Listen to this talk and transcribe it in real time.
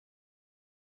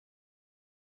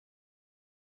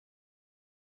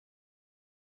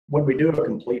When we do a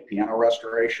complete piano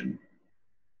restoration,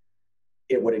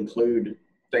 it would include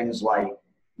things like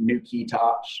new key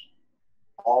tops,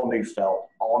 all new felt,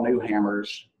 all new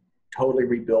hammers, totally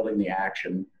rebuilding the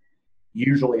action,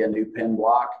 usually a new pin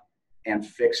block, and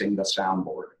fixing the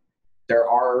soundboard. There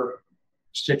are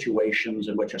situations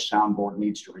in which a soundboard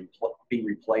needs to be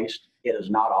replaced. It is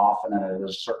not often, and it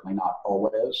is certainly not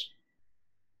always.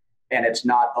 And it's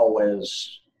not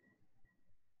always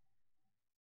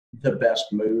the best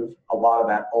move. A lot of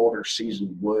that older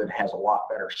seasoned wood has a lot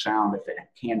better sound if it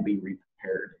can be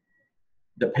repaired.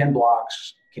 The pin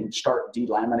blocks can start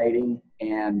delaminating,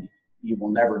 and you will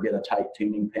never get a tight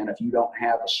tuning pin. If you don't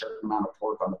have a certain amount of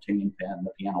torque on the tuning pin,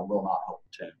 the piano will not hold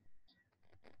tune.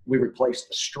 We replace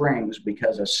the strings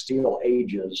because as steel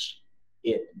ages,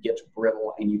 it gets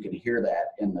brittle, and you can hear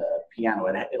that in the piano.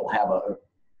 It'll have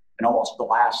an almost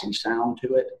glassy sound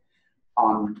to it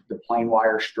on the plain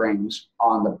wire strings.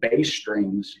 On the bass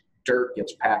strings, dirt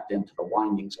gets packed into the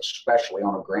windings, especially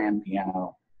on a grand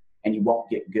piano, and you won't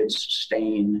get good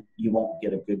sustain. You won't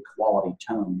get a good quality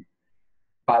tone.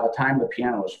 By the time the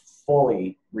piano is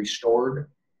fully restored,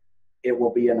 it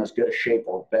will be in as good a shape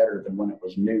or better than when it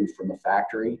was new from the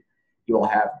factory. You will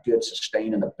have good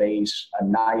sustain in the bass, a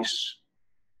nice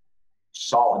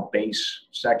solid bass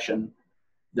section.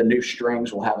 The new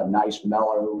strings will have a nice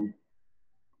mellow,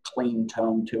 clean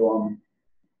tone to them.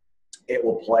 It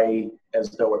will play as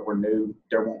though it were new.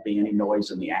 There won't be any noise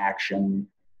in the action.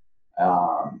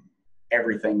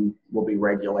 Everything will be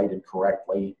regulated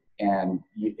correctly, and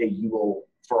you will,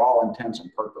 for all intents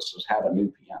and purposes, have a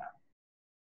new piano.